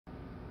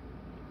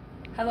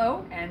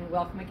Hello and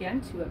welcome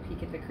again to A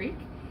Peek at the Creek.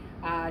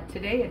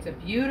 Today it's a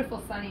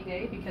beautiful sunny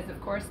day because of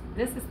course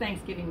this is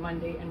Thanksgiving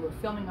Monday and we're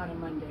filming on a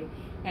Monday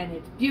and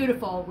it's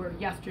beautiful where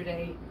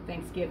yesterday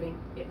Thanksgiving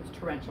it was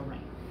torrential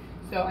rain.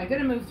 So I'm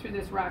going to move through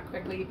this rock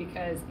quickly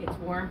because it's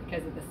warm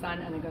because of the sun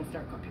and I'm going to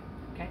start cooking.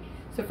 Okay,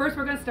 so first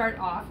we're going to start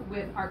off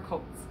with our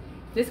coats.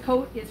 This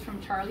coat is from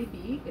Charlie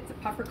B. It's a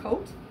puffer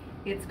coat.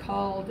 It's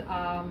called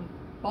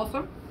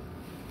Balsam.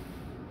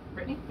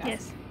 Brittany?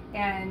 Yes.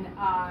 And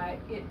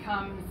it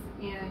comes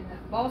in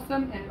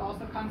balsam and it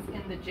also comes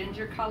in the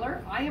ginger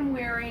color. I am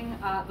wearing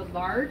the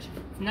large.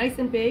 It's nice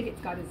and big. It's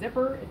got a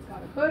zipper. It's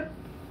got a hood.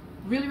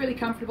 Really, really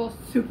comfortable.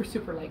 Super,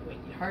 super lightweight.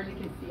 You hardly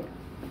can feel it.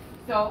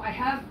 So I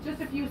have just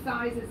a few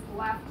sizes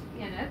left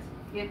in it.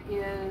 It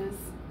is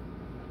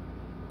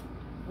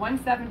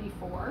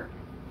 174.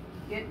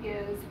 It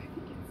is, I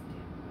think it's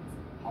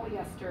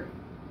polyester.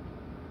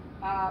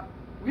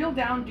 Real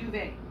down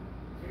duvet.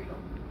 There you go.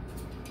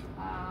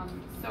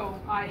 So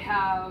I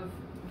have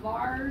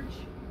large,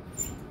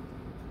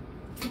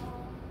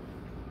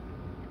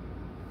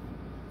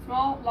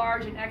 small,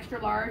 large, and extra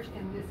large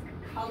in this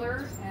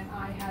color, and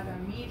I have a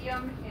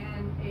medium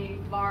and a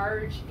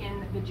large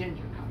in the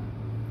ginger color.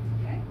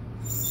 Okay.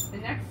 The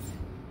next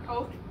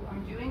coat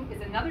I'm doing is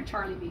another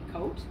Charlie B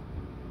coat.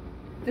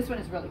 This one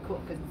is really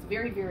cool because it's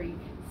very, very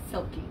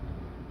silky.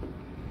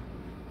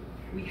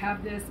 We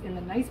have this in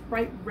the nice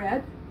bright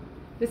red.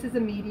 This is a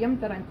medium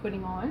that I'm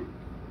putting on.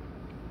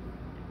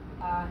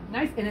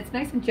 Nice, and it's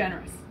nice and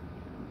generous.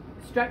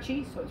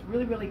 Stretchy, so it's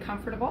really, really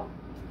comfortable.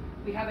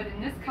 We have it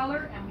in this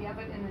color, and we have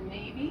it in the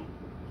navy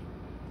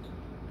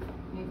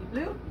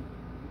blue.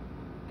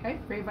 Okay,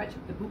 very much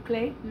the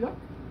boucle look.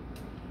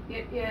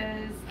 It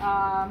is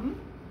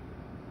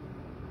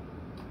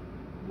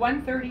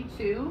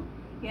 132.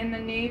 In the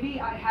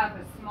navy, I have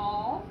a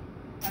small,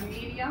 a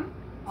medium,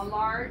 a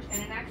large,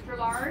 and an extra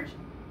large.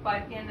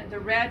 But in the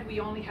red,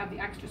 we only have the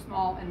extra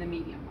small and the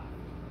medium left.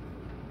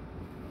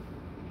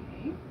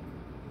 Okay.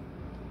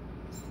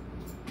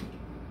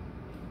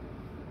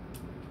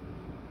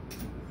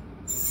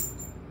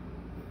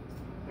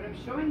 What I'm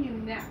showing you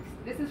next,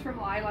 this is from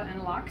Lila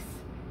and Lux.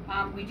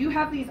 We do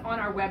have these on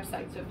our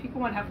website, so if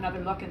people want to have another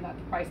look at the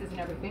prices and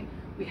everything,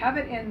 we have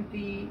it in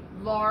the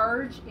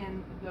large,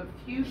 in the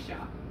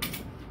fuchsia.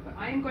 But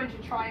I am going to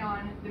try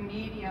on the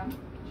medium to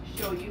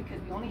show you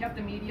because we only have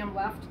the medium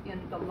left in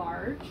the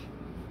large.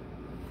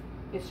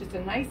 It's just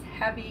a nice,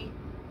 heavy,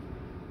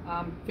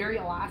 very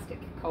elastic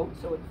coat,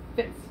 so it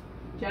fits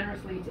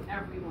generously to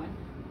everyone.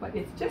 But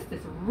it's just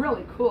this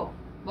really cool,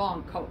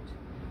 long coat.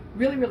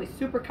 Really, really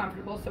super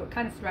comfortable, so it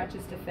kind of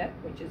stretches to fit,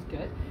 which is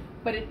good.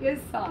 But it is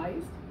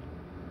sized.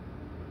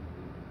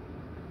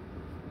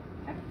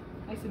 Okay,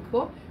 nice and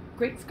cool.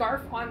 Great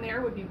scarf on there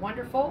would be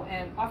wonderful,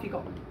 and off you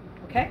go.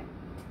 Okay,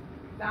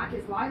 that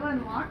is Lila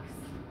and Lux,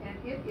 and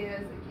it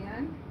is,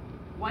 again,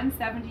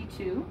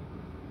 172.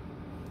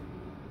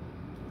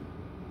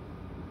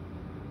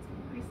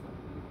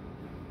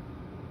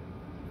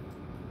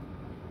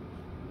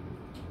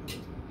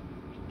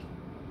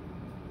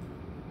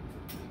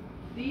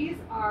 These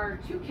are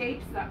two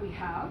capes that we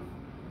have.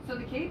 So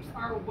the capes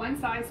are one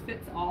size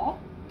fits all.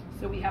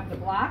 So we have the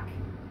black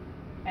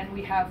and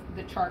we have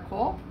the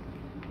charcoal.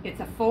 It's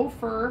a faux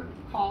fur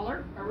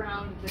collar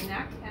around the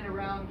neck and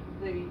around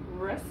the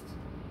wrist.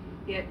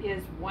 It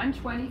is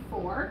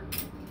 124.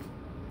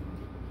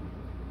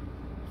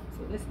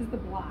 So this is the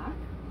black.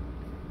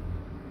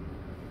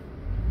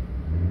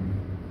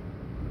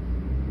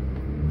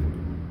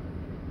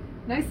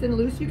 Nice and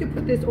loose. You could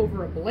put this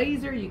over a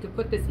blazer. You could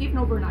put this even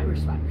over an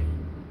Irish sweater.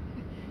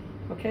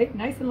 Okay,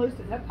 nice and loose.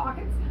 Does that have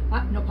pockets?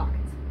 No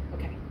pockets.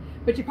 Okay,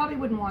 but you probably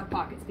wouldn't want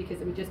pockets because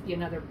it would just be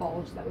another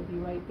bulge that would be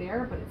right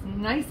there. But it's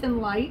nice and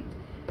light.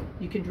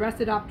 You can dress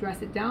it up,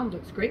 dress it down.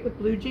 Looks great with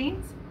blue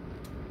jeans.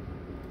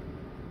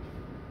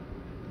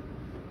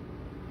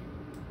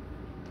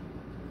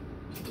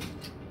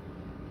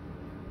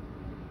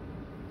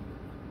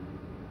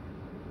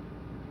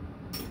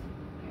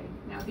 Okay,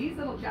 now these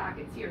little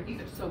jackets here,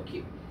 these are so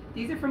cute.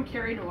 These are from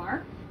Carrie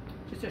Noir.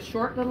 Just a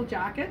short little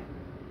jacket.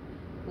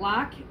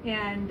 Black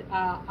and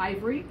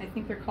ivory, I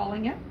think they're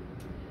calling it.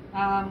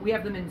 We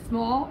have them in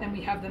small and we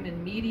have them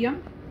in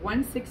medium,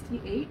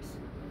 168.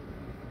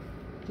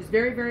 Just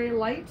very, very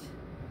light.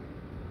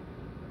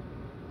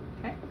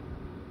 Okay.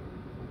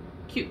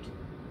 Cute.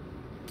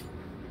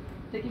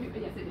 Did I give you,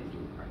 yes, I did give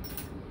you the price.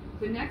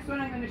 The next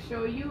one I'm going to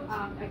show you,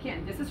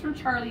 again, this is from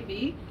Charlie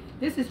B.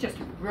 This is just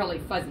really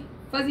fuzzy.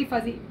 Fuzzy,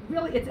 fuzzy.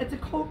 Really, it's a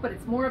coat, but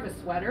it's more of a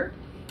sweater.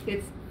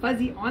 It's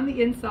fuzzy on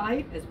the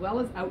inside as well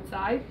as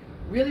outside.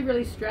 Really,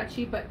 really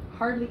stretchy, but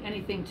hardly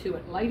anything to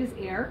it. Light as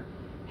air,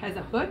 has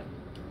a hood.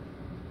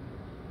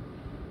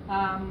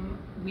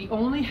 We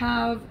only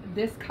have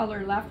this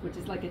color left, which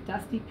is like a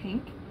dusty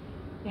pink,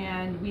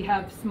 and we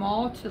have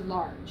small to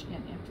large in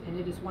it, and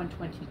it is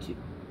 122.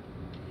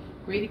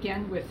 Great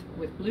again with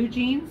blue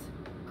jeans.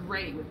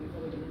 Gray would be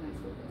really, really nice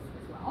with this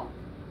as well.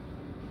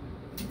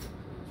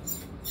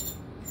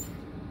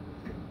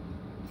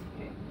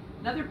 Okay,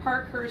 another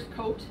Parkhurst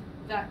coat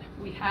that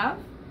we have.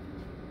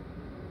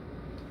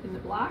 in the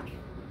black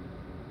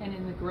and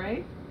in the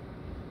gray.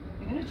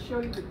 I'm going to show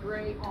you the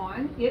gray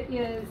on. It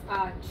is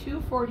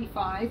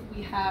 $245.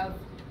 We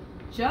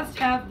just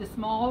have the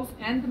smalls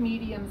and the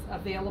mediums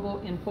available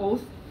in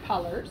both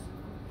colors.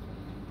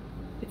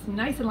 It's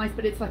nice and light,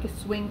 but it's like a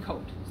swing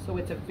coat. So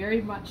it's a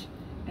very much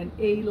an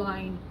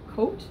A-line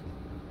coat.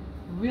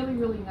 Really,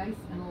 really nice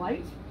and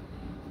light.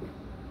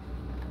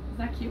 Isn't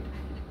that cute?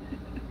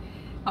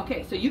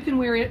 Okay, so you can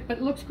wear it, but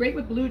it looks great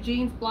with blue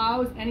jeans,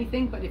 blouse,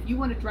 anything. But if you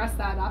want to dress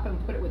that up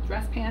and put it with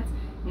dress pants,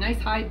 nice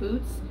high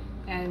boots,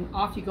 and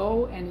off you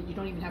go, and you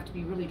don't even have to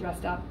be really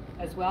dressed up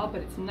as well.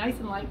 But it's nice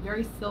and light,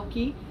 very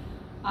silky.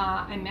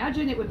 I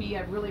imagine it would be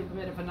a really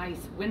bit of a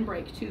nice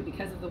windbreak too,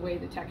 because of the way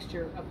the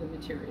texture of the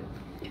material.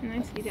 Can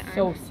I see the arm?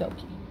 So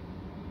silky.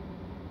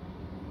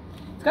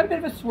 It's got a bit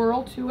of a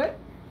swirl to it,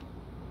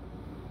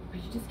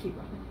 but you just keep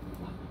rubbing.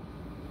 Love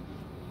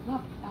it.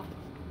 Love it. Love it.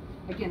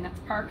 Again, that's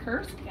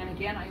Parkhurst, and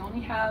again, I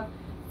only have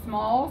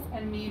smalls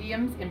and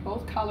mediums in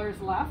both colors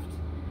left.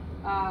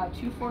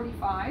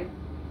 $245.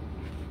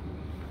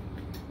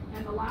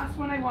 And the last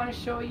one I want to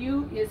show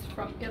you is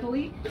from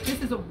Italy.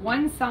 This is a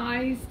one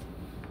size,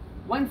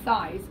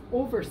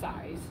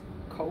 oversized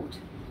coat.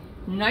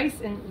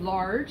 Nice and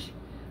large.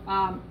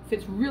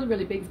 Fits really,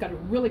 really big. It's got a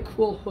really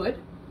cool hood.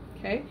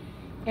 Okay.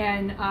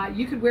 And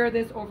you could wear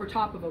this over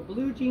top of a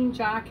blue jean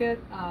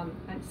jacket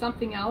and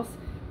something else.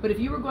 But if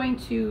you were going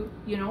to,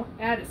 you know,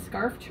 add a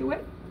scarf to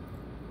it,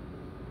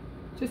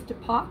 just to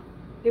pop,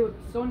 it would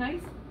be so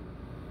nice.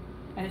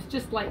 And it's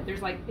just like,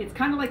 it's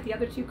kind of like the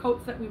other two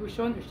coats that we were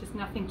showing. There's just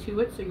nothing to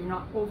it, so you're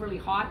not overly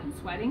hot and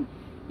sweating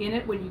in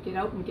it when you get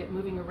out and get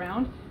moving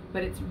around.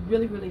 But it's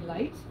really, really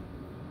light.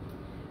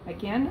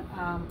 Again,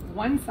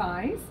 one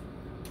size,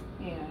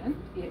 and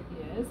it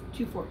is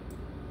 $240.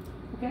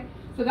 Okay,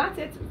 so that's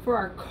it for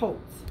our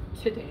coats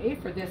today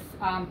for this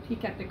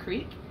peek at the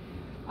creek.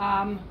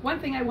 One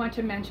thing I want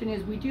to mention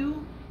is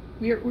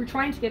we're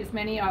trying to get as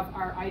many of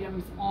our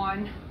items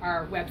on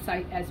our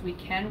website as we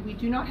can. We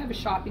do not have a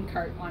shopping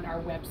cart on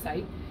our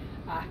website.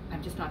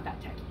 I'm just not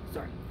that techy,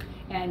 sorry.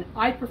 And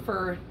I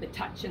prefer the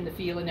touch and the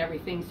feel and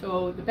everything.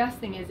 So the best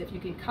thing is if you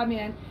can come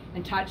in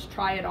and touch,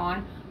 try it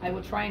on. I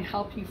will try and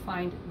help you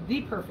find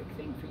the perfect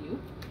thing for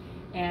you.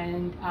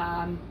 And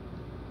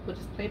we'll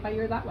just play it by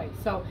ear that way.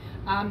 So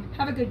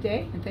have a good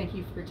day, and thank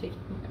you for taking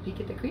a peek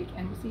at the creek,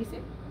 and we'll see you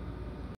soon.